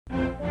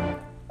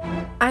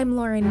I'm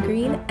Lauren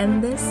Green,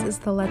 and this is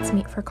the Let's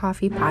Meet for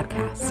Coffee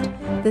podcast.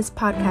 This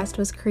podcast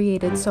was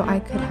created so I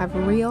could have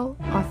real,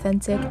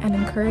 authentic, and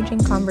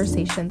encouraging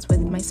conversations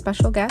with my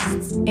special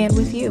guests and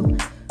with you.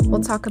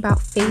 We'll talk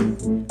about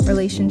faith,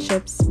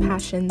 relationships,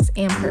 passions,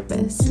 and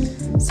purpose.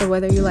 So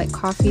whether you like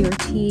coffee or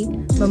tea,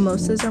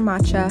 mimosas or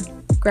matcha,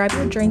 grab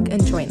your drink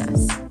and join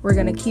us. We're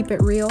going to keep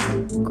it real,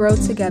 grow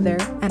together,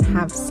 and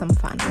have some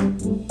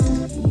fun.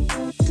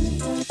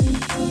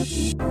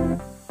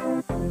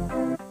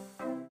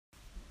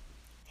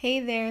 Hey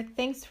there,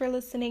 thanks for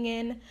listening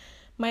in.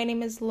 My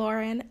name is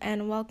Lauren,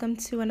 and welcome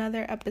to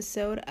another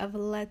episode of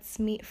Let's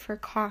Meet for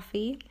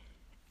Coffee.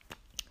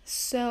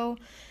 So,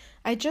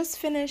 I just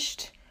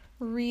finished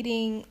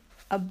reading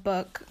a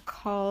book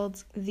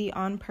called The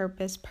On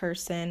Purpose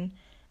Person,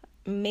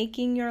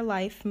 Making Your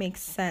Life Make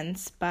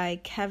Sense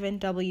by Kevin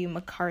W.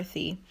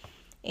 McCarthy.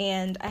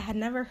 And I had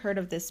never heard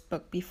of this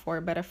book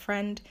before, but a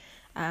friend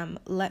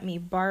let me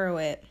borrow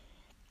it.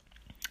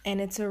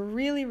 And it's a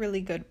really,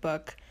 really good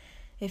book.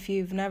 If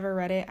you've never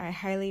read it, I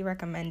highly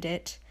recommend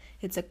it.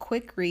 It's a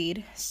quick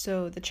read,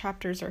 so the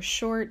chapters are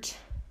short,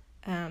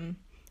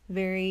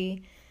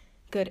 very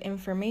good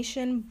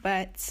information,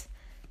 but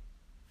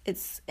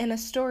it's in a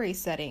story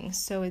setting,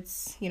 so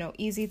it's,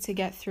 easy to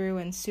get through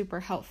and super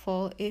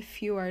helpful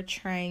if you are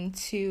trying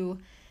to,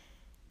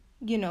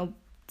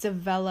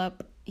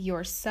 develop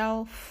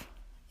yourself,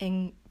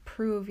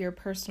 improve your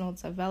personal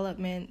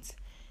development,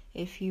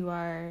 if you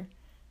are,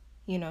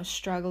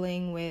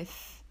 struggling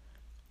with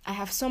I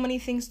have so many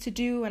things to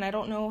do and I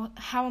don't know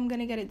how I'm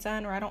going to get it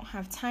done, or I don't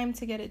have time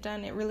to get it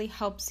done. It really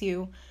helps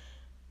you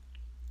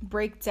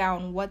break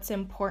down what's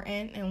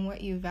important and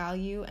what you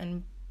value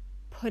and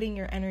putting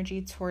your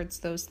energy towards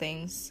those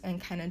things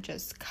and kind of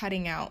just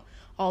cutting out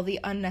all the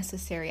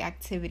unnecessary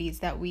activities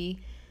that we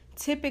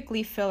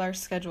typically fill our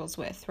schedules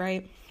with,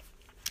 right?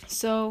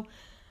 So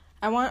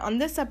on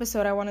this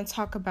episode, I want to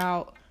talk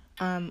about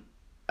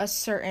a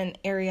certain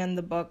area in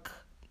the book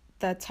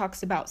that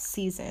talks about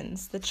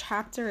seasons. The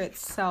chapter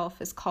itself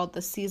is called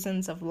The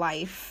Seasons of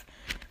Life,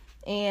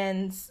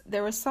 and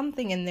there was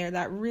something in there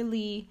that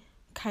really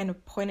kind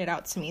of pointed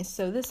out to me.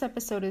 So this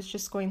episode is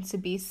just going to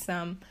be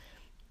some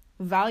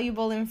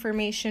valuable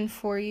information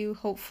for you.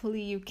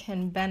 Hopefully you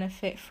can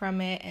benefit from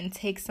it and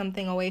take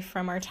something away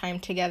from our time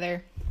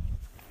together.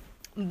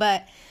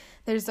 But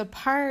there's a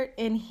part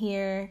in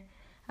here,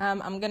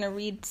 I'm going to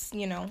read,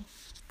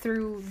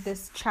 through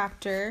this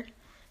chapter,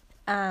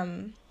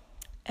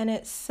 and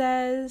it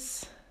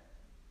says,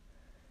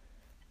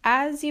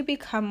 as you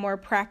become more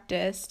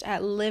practiced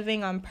at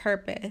living on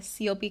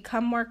purpose, you'll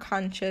become more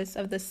conscious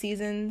of the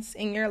seasons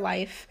in your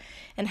life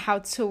and how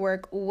to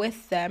work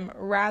with them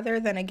rather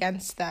than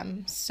against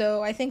them.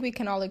 So I think we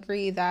can all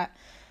agree that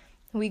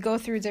we go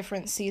through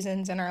different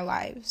seasons in our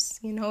lives.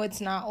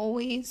 It's not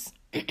always,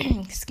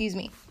 it's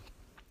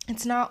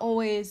not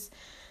always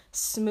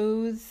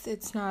smooth.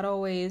 It's not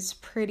always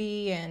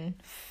pretty and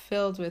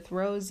filled with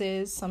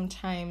roses.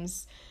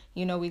 Sometimes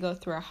we go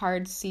through a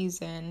hard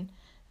season,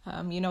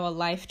 a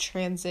life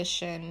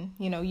transition,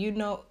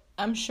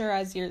 I'm sure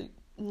as you're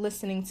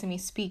listening to me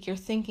speak, you're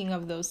thinking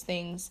of those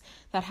things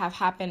that have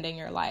happened in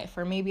your life,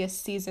 or maybe a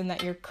season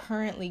that you're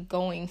currently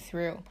going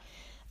through,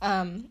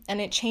 and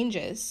it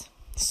changes.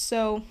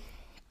 So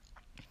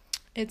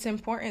it's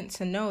important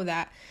to know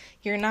that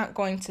you're not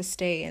going to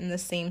stay in the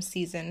same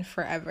season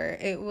forever.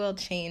 It will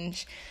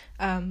change,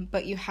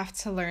 but you have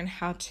to learn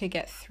how to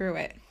get through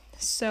it.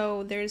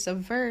 So there's a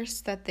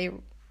verse that they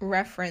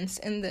reference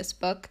in this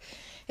book.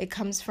 It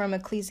comes from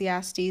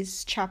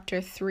Ecclesiastes chapter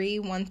 3,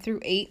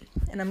 1-8,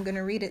 and I'm going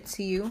to read it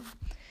to you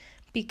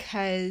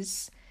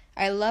because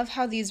I love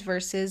how these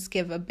verses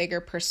give a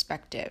bigger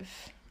perspective.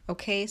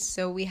 Okay,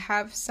 so we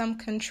have some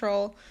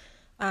control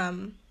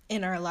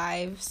in our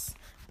lives,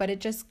 but it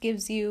just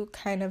gives you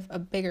kind of a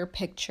bigger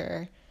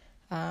picture,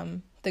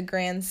 the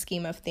grand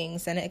scheme of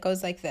things, and it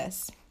goes like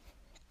this.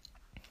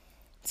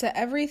 To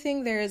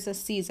everything there is a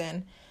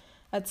season,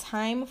 a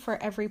time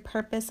for every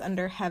purpose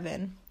under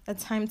heaven, a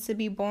time to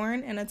be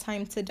born and a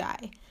time to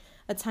die,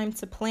 a time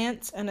to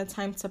plant and a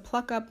time to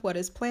pluck up what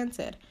is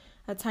planted,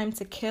 a time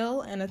to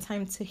kill and a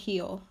time to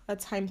heal, a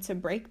time to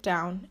break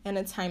down and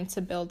a time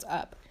to build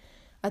up,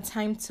 a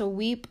time to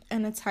weep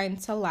and a time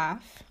to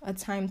laugh, a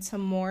time to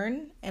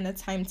mourn and a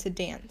time to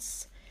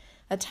dance,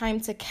 a time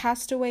to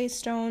cast away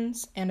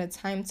stones and a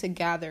time to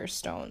gather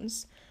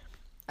stones,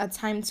 a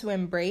time to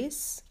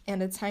embrace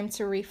and a time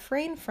to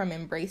refrain from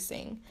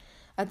embracing,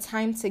 a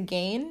time to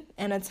gain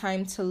and a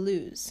time to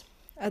lose,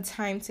 a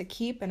time to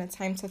keep and a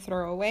time to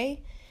throw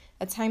away,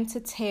 a time to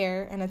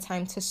tear and a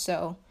time to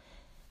sow,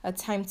 a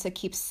time to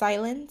keep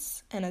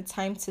silence and a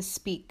time to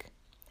speak,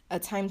 a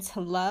time to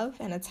love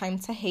and a time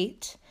to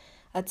hate,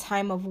 a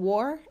time of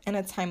war and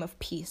a time of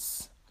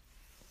peace.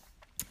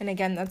 And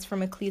again, that's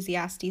from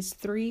Ecclesiastes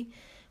 3,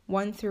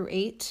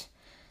 1-8.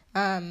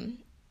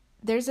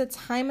 There's a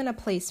time and a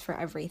place for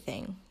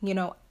everything.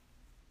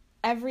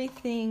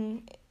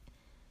 Everything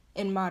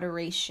in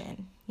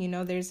moderation.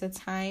 There's a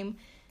time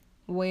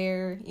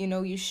where,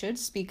 you should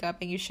speak up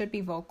and you should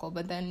be vocal,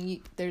 but then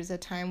there's a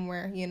time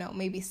where,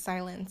 maybe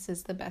silence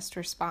is the best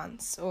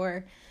response,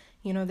 or,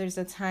 there's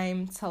a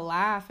time to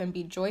laugh and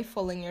be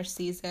joyful in your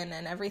season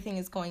and everything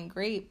is going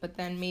great, but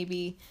then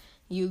maybe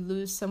you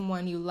lose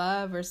someone you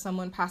love or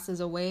someone passes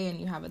away and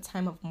you have a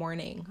time of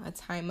mourning, a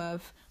time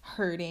of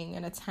hurting,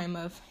 and a time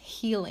of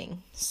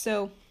healing.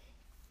 So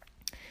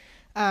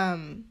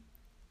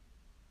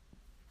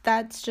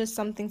that's just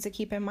something to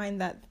keep in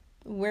mind, that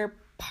we're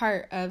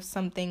part of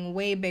something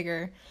way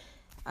bigger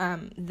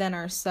than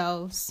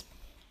ourselves.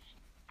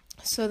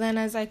 So then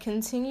as I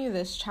continue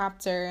this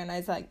chapter and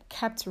as I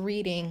kept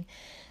reading,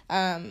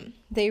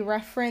 they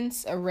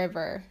reference a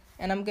river,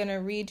 and I'm going to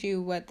read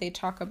you what they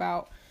talk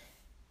about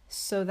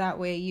so that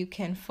way you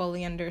can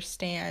fully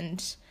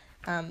understand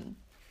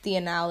the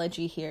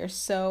analogy here.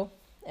 So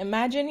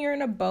imagine you're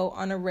in a boat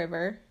on a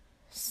river.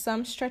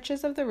 Some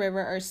stretches of the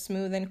river are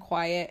smooth and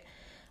quiet.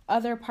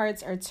 Other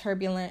parts are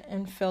turbulent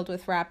and filled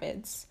with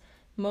rapids.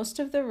 Most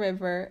of the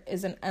river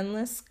is an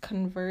endless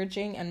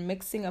converging and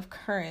mixing of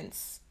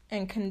currents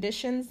and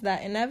conditions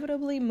that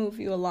inevitably move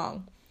you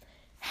along.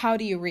 How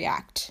do you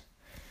react?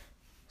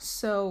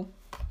 So,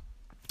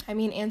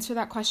 answer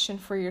that question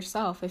for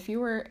yourself. If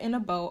you were in a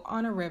boat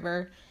on a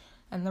river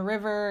and the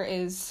river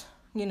is,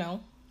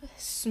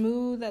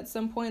 smooth at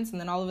some points, and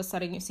then all of a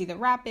sudden you see the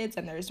rapids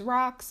and there's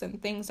rocks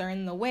and things are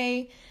in the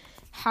way,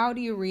 how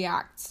do you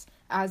react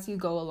as you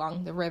go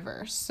along the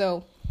river?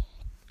 So,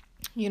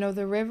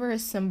 the river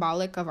is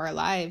symbolic of our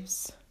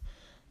lives.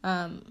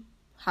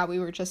 How we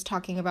were just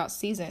talking about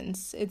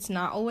seasons. It's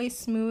not always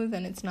smooth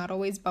and it's not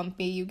always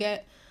bumpy. You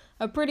get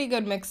a pretty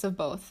good mix of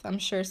both. I'm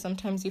sure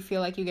sometimes you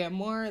feel like you get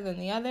more than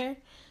the other,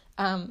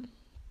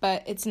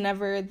 but it's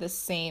never the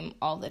same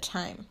all the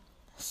time.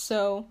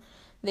 So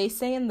they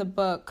say in the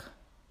book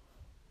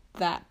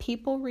that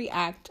people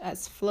react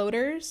as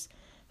floaters,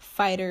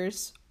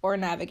 fighters, or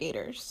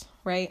navigators,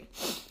 right?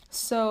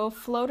 So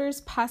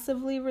floaters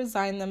passively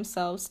resign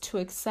themselves to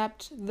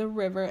accept the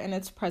river in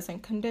its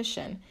present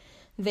condition.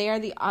 They are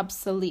the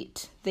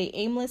obsolete. They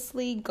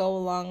aimlessly go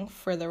along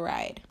for the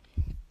ride.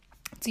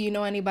 Do you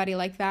know anybody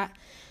like that?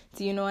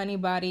 Do you know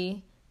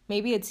anybody,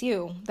 maybe it's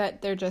you,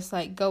 that they're just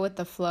like go with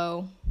the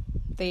flow?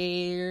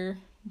 You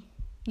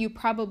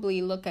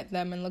probably look at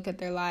them and look at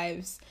their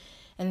lives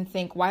and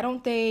think, why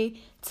don't they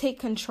take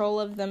control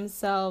of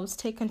themselves,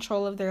 take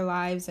control of their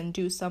lives and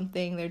do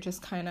something? They're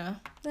just kind of,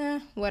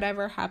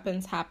 whatever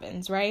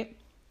happens, right?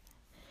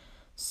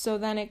 So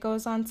then it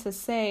goes on to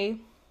say,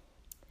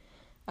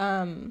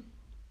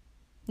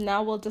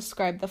 now we'll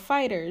describe the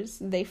fighters.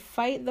 They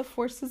fight the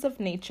forces of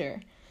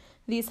nature.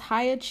 These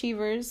high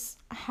achievers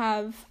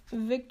have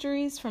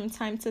victories from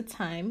time to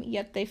time,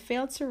 yet they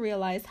fail to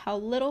realize how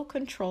little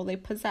control they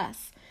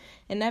possess.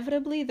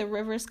 Inevitably, the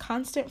river's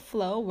constant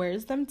flow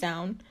wears them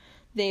down.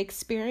 They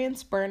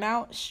experience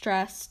burnout,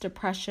 stress,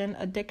 depression,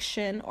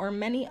 addiction, or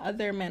many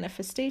other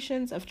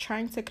manifestations of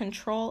trying to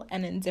control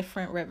an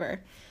indifferent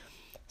river.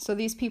 So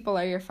these people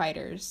are your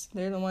fighters.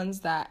 They're the ones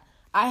that,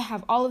 I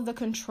have all of the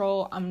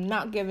control. I'm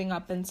not giving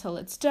up until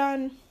it's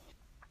done.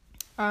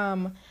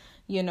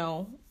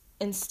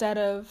 Instead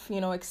of,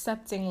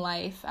 accepting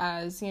life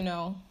as,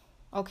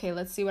 okay,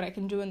 let's see what I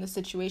can do in the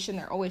situation.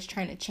 They're always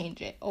trying to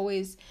change it.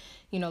 Always,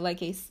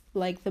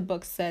 like the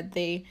book said,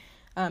 they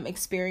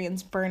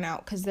experience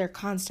burnout because they're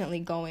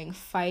constantly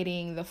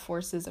fighting the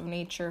forces of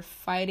nature,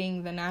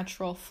 fighting the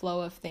natural flow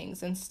of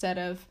things instead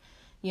of,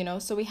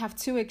 so we have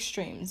two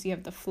extremes. You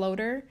have the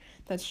floater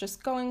that's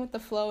just going with the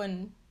flow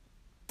and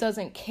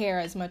doesn't care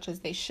as much as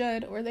they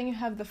should, or then you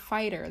have the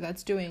fighter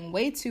that's doing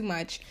way too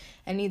much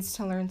and needs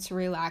to learn to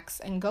relax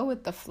and go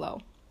with the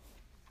flow.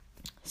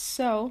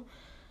 So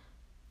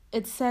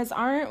it says,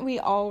 aren't we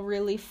all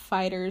really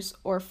fighters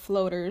or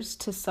floaters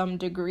to some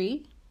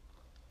degree?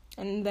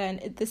 And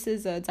then this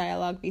is a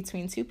dialogue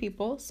between two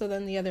people. So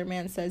then the other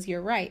man says,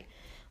 you're right.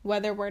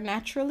 Whether we're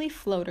naturally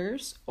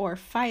floaters or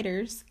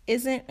fighters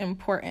isn't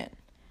important.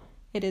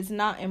 It is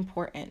not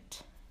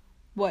important.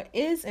 What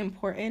is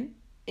important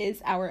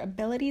is our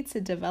ability to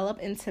develop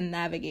into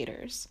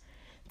navigators,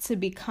 to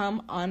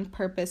become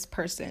on-purpose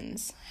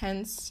persons.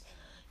 Hence,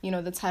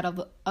 the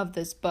title of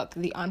this book,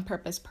 The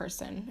On-Purpose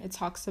Person. It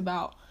talks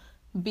about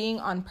being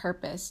on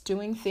purpose,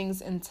 doing things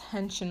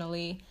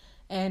intentionally,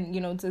 and,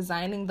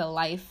 designing the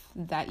life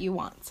that you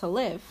want to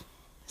live.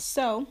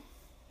 So,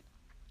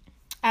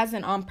 as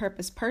an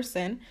on-purpose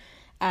person,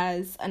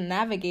 as a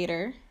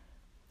navigator,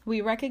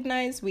 we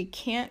recognize we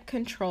can't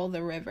control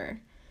the river.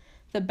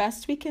 The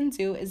best we can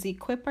do is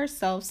equip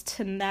ourselves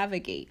to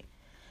navigate.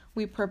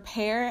 We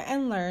prepare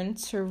and learn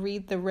to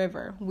read the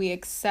river. We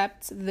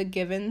accept the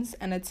givens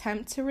and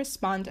attempt to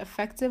respond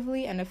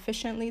effectively and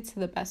efficiently to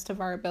the best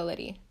of our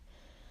ability.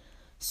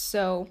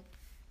 So,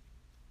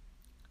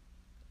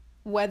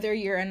 whether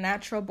you're a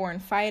natural-born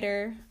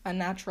fighter, a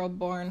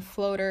natural-born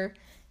floater,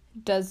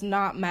 does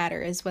not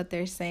matter, is what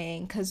they're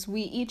saying, because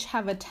we each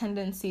have a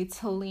tendency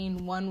to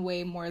lean one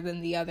way more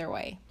than the other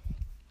way.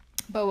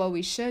 But what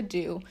we should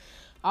do,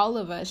 all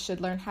of us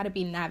should learn how to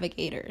be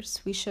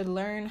navigators. We should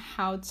learn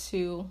how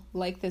to,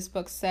 like this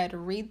book said,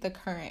 read the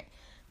current,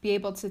 be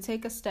able to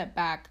take a step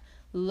back,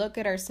 look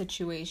at our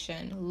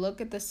situation,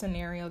 look at the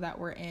scenario that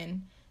we're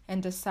in,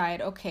 and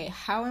decide, okay,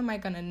 how am I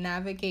going to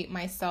navigate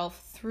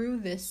myself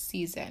through this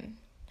season?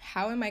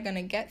 How am I going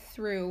to get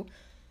through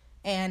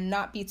and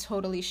not be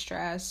totally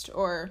stressed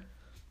or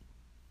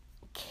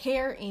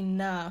care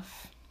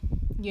enough,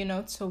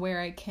 to where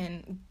I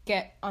can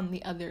get on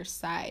the other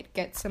side,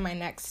 get to my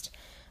next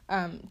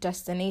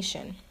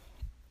destination.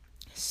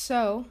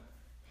 So,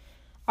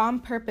 on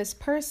purpose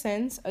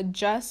persons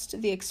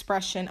adjust the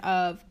expression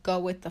of go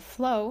with the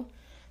flow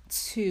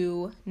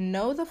to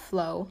know the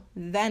flow,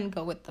 then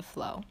go with the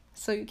flow.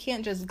 So you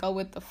can't just go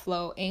with the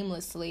flow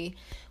aimlessly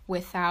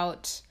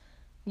without,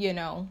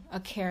 a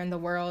care in the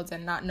world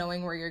and not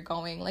knowing where you're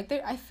going.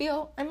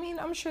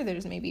 I'm sure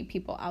there's maybe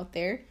people out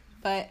there,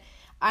 but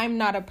I'm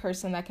not a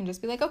person that can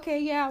just be like, okay,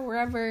 yeah,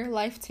 wherever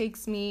life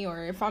takes me,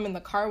 or if I'm in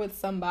the car with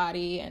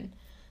somebody and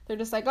they're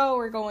just like, oh,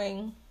 we're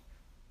going,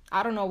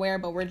 I don't know where,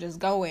 but we're just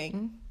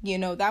going,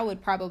 that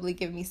would probably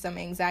give me some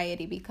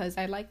anxiety because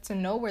I like to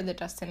know where the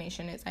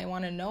destination is. I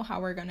want to know how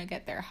we're going to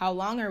get there. How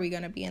long are we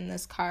going to be in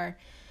this car?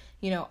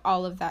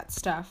 All of that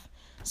stuff.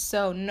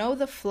 So know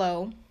the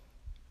flow,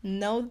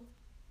 know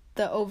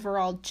the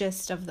overall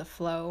gist of the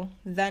flow,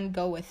 then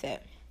go with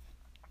it.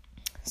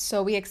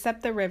 So we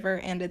accept the river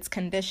and its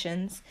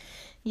conditions,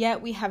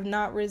 yet we have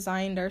not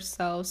resigned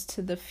ourselves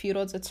to the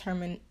futile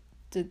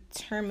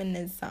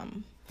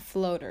determinism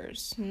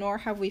floaters, nor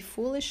have we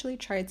foolishly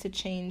tried to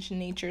change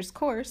nature's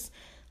course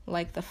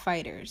like the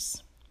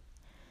fighters.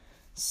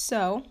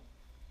 So,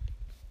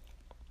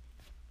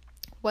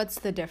 what's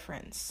the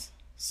difference?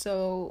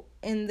 So,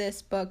 in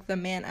this book, the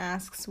man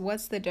asks,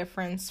 what's the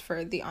difference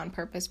for the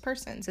on-purpose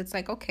persons? It's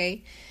like,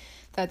 okay,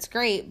 that's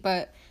great,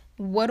 but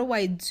what do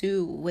I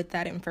do with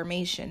that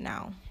information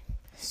now?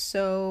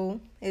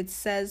 So, it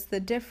says the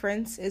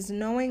difference is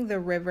knowing the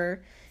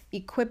river,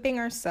 equipping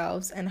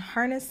ourselves, and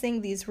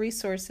harnessing these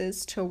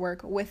resources to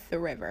work with the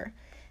river.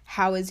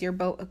 How is your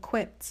boat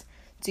equipped?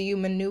 Do you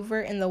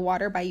maneuver in the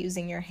water by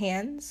using your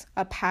hands,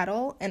 a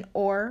paddle, an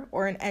oar,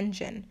 or an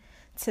engine?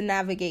 To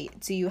navigate,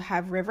 do you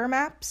have river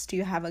maps? Do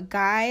you have a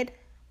guide?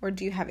 Or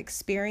do you have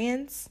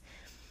experience?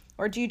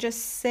 Or do you just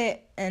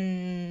sit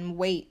and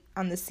wait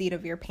on the seat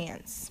of your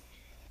pants?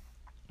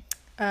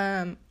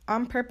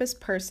 On-purpose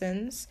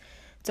persons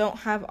don't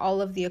have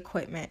all of the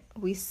equipment.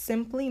 We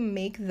simply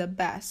make the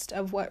best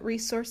of what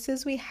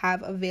resources we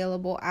have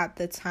available at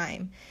the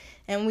time,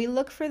 and we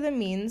look for the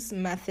means,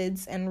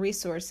 methods, and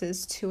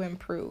resources to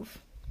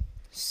improve.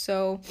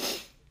 So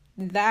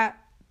that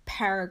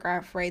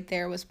paragraph right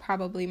there was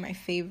probably my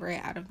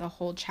favorite out of the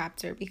whole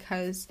chapter,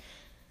 because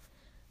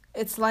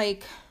it's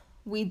like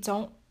we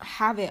don't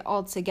have it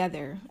all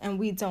together and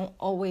we don't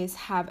always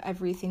have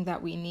everything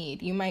that we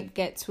need. You might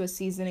get to a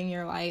season in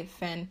your life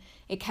and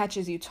it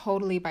catches you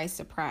totally by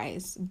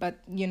surprise, but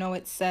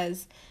it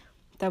says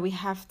that we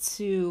have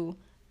to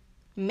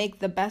make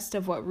the best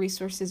of what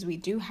resources we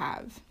do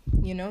have,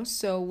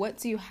 so what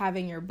do you have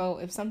in your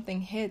boat? If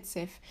something hits,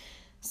 if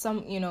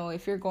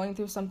you're going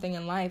through something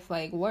in life,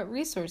 like what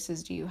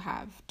resources do you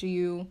have? Do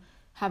you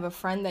have a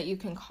friend that you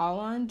can call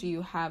on? Do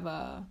you have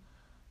a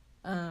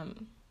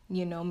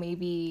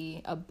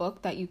maybe a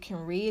book that you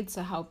can read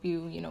to help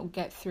you,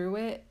 get through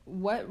it?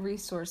 What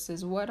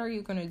resources, what are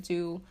you going to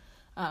do?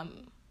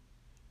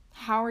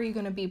 How are you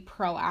going to be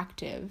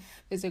proactive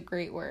is a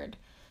great word,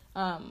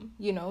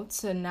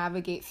 to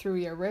navigate through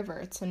your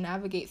river, to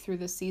navigate through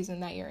the season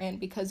that you're in,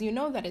 because you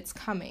know that it's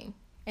coming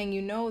and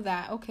you know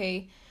that,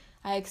 okay,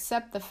 I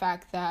accept the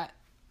fact that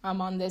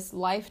I'm on this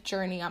life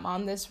journey, I'm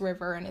on this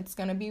river, and it's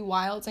going to be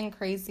wild and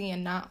crazy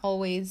and not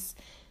always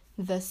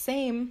the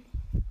same.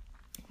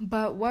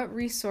 But what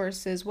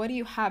resources, what do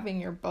you have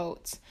in your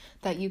boat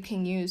that you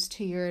can use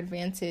to your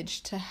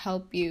advantage to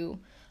help you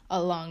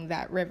along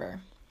that river?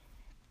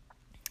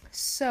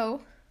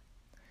 So,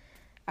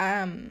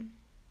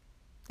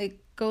 it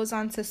goes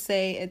on to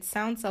say it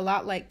sounds a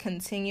lot like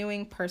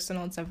continuing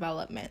personal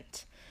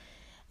development.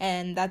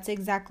 And that's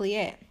exactly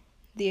it.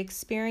 The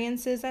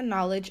experiences and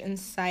knowledge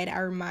inside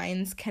our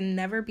minds can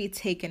never be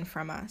taken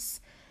from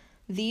us.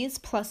 These,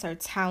 plus our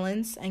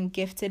talents and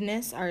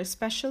giftedness, are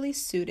especially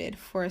suited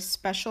for a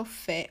special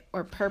fit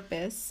or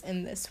purpose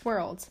in this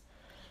world.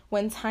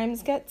 When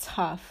times get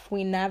tough,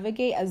 we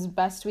navigate as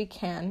best we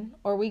can,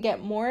 or we get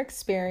a more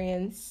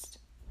experienced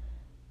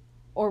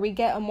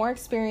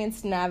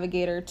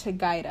navigator to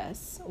guide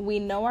us. We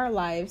know our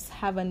lives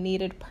have a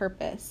needed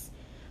purpose.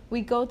 We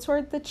go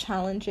toward the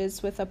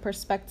challenges with a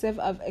perspective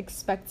of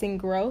expecting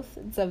growth,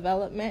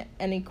 development,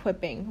 and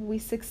equipping. We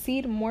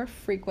succeed more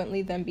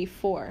frequently than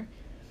before.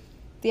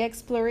 The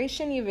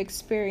exploration you've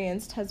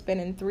experienced has been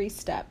in 3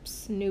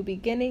 steps: new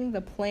beginning,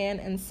 the plan,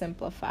 and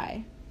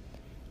simplify.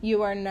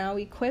 You are now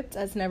equipped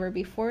as never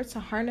before to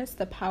harness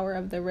the power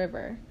of the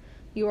river.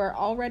 You are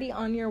already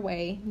on your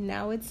way.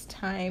 Now it's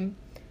time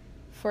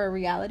for a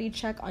reality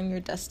check on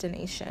your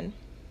destination.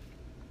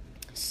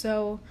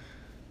 So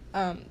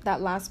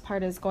that last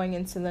part is going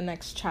into the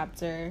next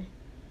chapter,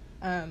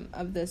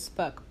 of this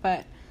book,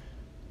 but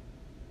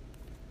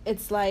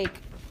it's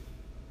like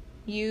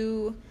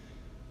you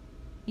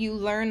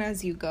learn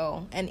as you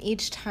go, and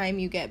each time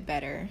you get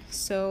better.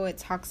 So it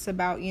talks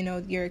about,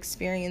 your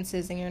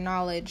experiences and your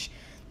knowledge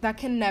that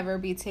can never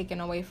be taken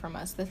away from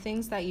us. The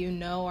things that you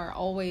know are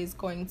always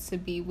going to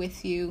be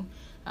with you,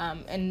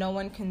 and no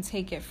one can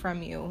take it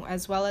from you,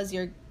 as well as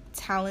your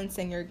talents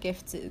and your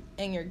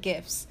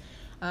gifts.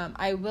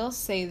 I will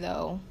say,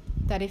 though,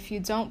 that if you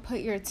don't put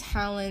your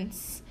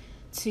talents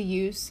to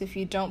use, if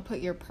you don't put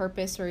your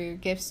purpose or your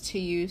gifts to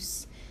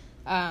use,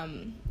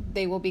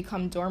 they will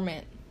become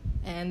dormant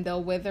and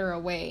they'll wither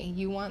away.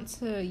 You want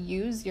to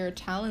use your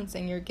talents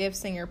and your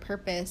gifts and your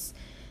purpose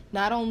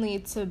not only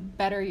to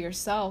better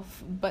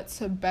yourself, but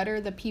to better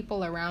the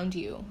people around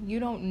you. You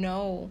don't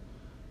know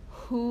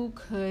who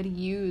could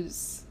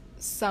use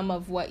some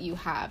of what you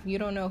have. You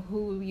don't know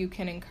who you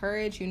can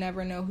encourage. You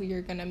never know who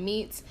you're going to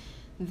meet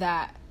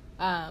that,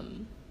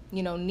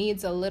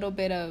 needs a little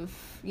bit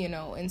of,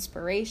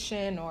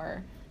 inspiration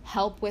or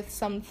help with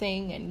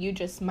something, and you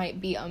just might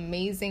be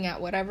amazing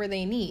at whatever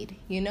they need.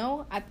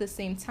 At the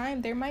same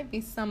time, there might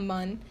be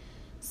someone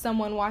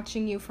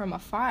watching you from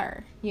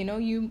afar.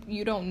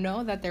 You don't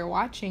know that they're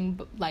watching,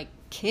 but like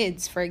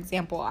kids, for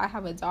example. I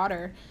have a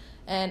daughter,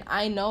 and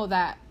I know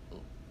that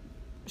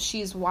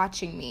she's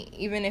watching me,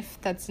 even if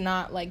that's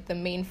not like the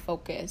main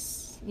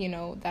focus,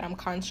 that I'm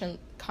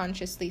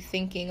consciously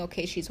thinking,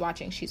 okay, she's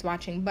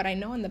watching, but I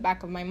know in the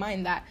back of my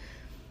mind that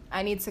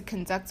I need to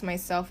conduct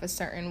myself a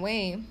certain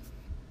way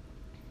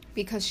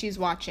because she's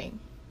watching.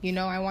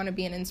 I want to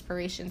be an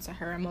inspiration to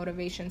her, a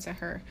motivation to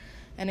her,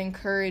 an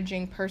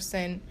encouraging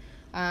person,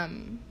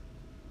 and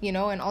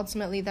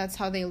ultimately that's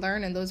how they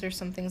learn, and those are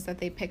some things that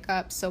they pick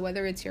up. So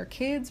whether it's your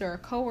kids or a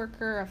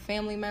coworker, a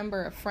family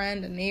member, a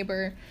friend, a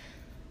neighbor,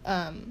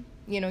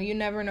 you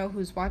never know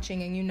who's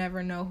watching, and you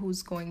never know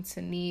who's going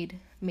to need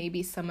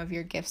maybe some of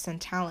your gifts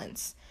and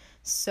talents.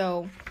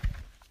 So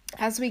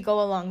as we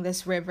go along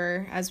this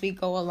river, as we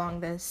go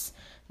along this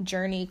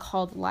journey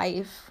called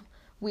life,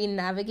 we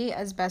navigate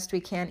as best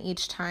we can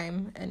each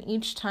time, and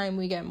each time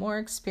we get more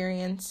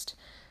experienced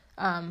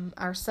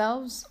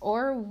ourselves,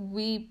 or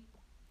we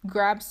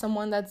grab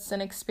someone that's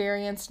an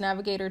experienced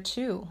navigator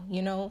too,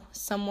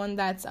 someone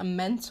that's a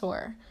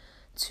mentor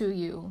to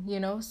you,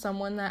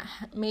 someone that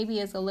maybe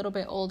is a little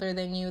bit older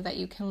than you that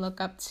you can look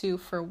up to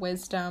for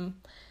wisdom,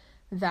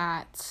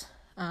 that,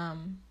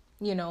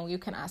 you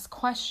can ask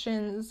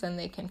questions and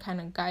they can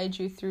kind of guide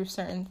you through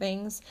certain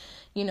things.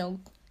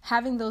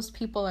 Having those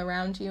people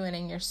around you and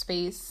in your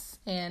space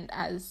and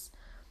as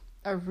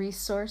a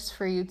resource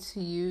for you to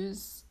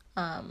use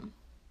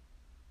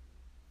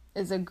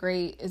is a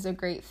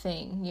great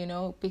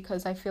thing,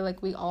 because I feel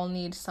like we all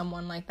need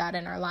someone like that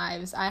in our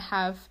lives. I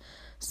have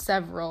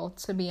several,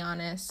 to be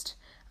honest,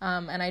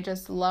 and I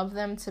just love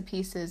them to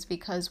pieces,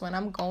 because when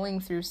I'm going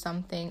through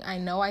something, I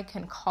know I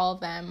can call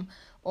them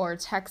or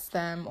text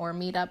them or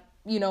meet up,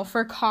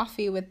 for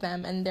coffee with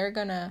them, and they're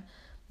gonna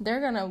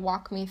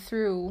walk me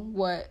through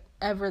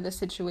whatever the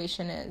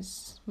situation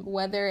is,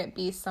 whether it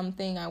be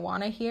something I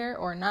want to hear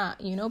or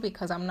not,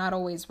 because I'm not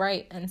always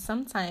right. And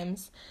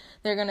sometimes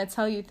they're going to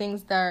tell you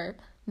things that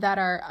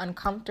are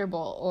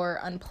uncomfortable or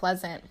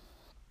unpleasant,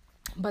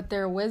 but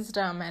their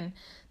wisdom and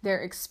their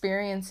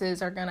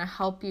experiences are going to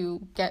help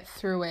you get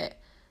through it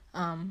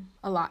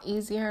a lot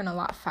easier and a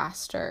lot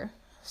faster.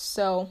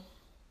 So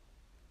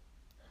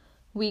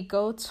we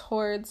go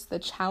towards the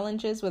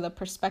challenges with a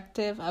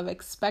perspective of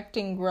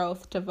expecting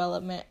growth,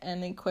 development,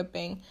 and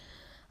equipping.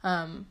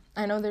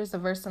 I know there's a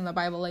verse in the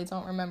Bible, I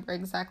don't remember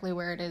exactly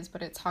where it is,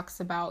 but it talks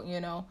about,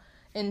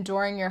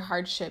 enduring your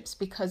hardships,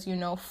 because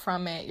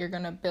from it you're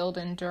going to build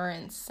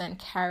endurance and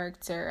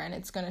character, and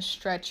it's going to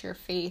stretch your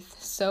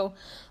faith. So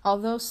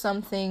although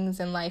some things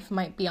in life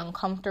might be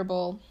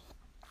uncomfortable,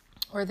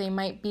 or they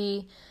might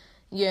be,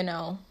 you're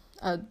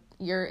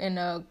in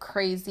a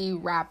crazy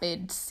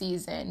rapid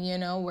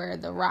season, where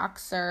the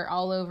rocks are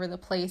all over the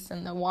place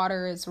and the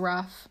water is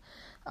rough,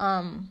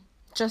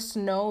 just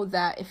know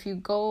that if you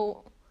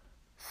go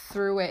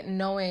through it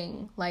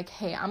knowing like,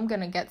 hey, I'm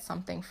going to get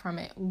something from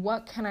it.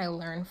 What can I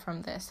learn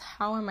from this?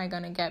 How am I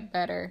going to get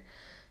better?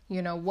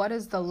 What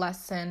is the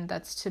lesson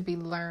that's to be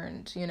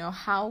learned?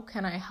 How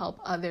can I help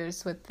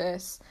others with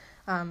this?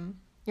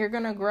 You're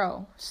going to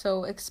grow.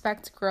 So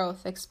expect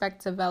growth,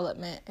 expect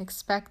development,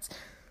 expect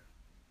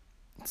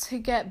to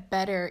get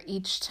better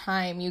each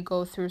time you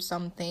go through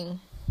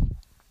something.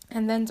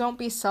 And then don't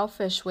be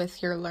selfish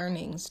with your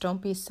learnings. Don't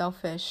be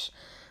selfish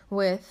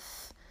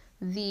with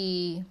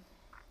the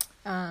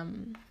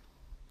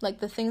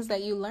the things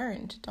that you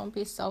learned. Don't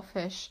be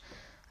selfish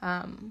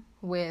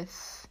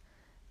with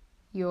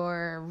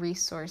your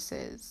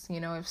resources.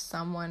 If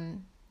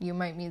you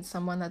might meet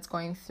someone that's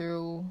going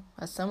through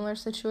a similar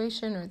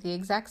situation or the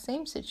exact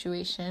same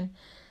situation,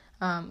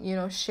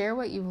 share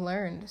what you've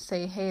learned.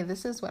 Say, hey,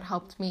 this is what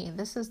helped me.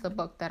 This is the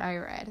book that I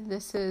read.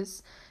 This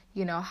is,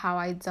 how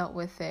I dealt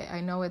with it.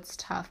 I know it's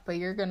tough, but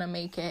you're going to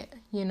make it,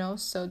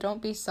 so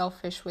don't be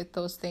selfish with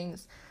those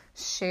things.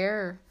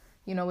 Share,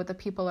 with the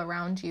people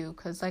around you,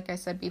 because like I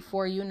said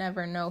before, you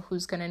never know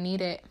who's going to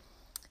need it.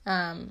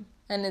 And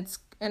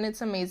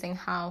it's amazing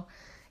how,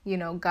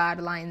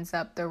 God lines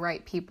up the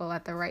right people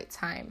at the right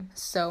time.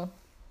 So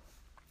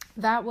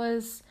that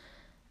was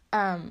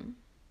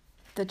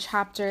the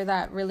chapter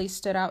that really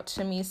stood out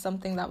to me,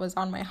 something that was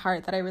on my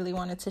heart that I really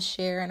wanted to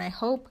share. And I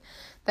hope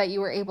that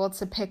you were able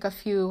to pick a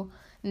few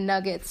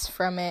nuggets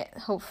from it.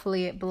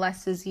 Hopefully it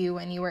blesses you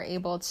and you were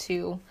able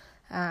to,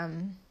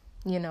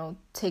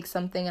 take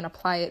something and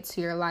apply it to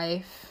your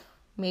life.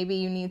 Maybe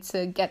you need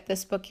to get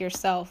this book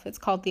yourself. It's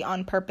called The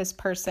On Purpose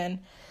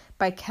Person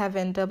by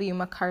Kevin W.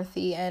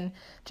 McCarthy, and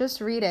just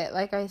read it.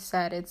 Like I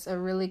said, it's a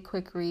really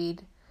quick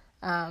read.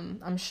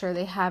 I'm sure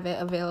they have it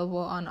available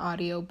on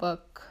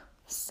audiobook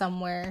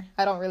somewhere.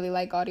 I don't really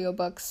like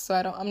audiobooks, so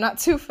I'm not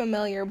too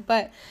familiar,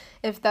 but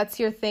if that's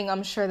your thing,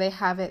 I'm sure they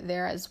have it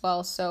there as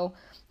well. So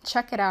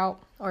check it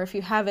out, or if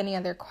you have any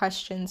other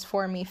questions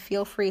for me,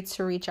 feel free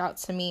to reach out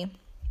to me.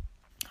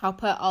 I'll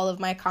put all of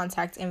my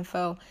contact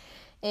info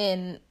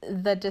in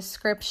the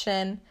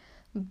description,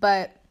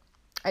 but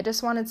I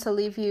just wanted to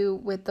leave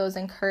you with those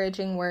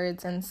encouraging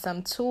words and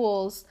some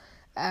tools,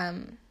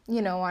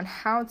 on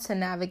how to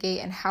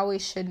navigate and how we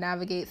should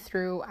navigate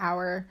through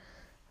our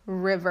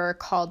river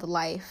called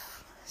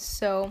life.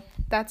 So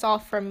that's all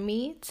from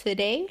me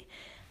today.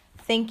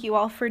 Thank you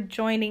all for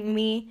joining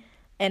me,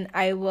 and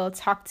I will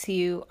talk to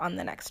you on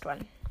the next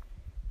one.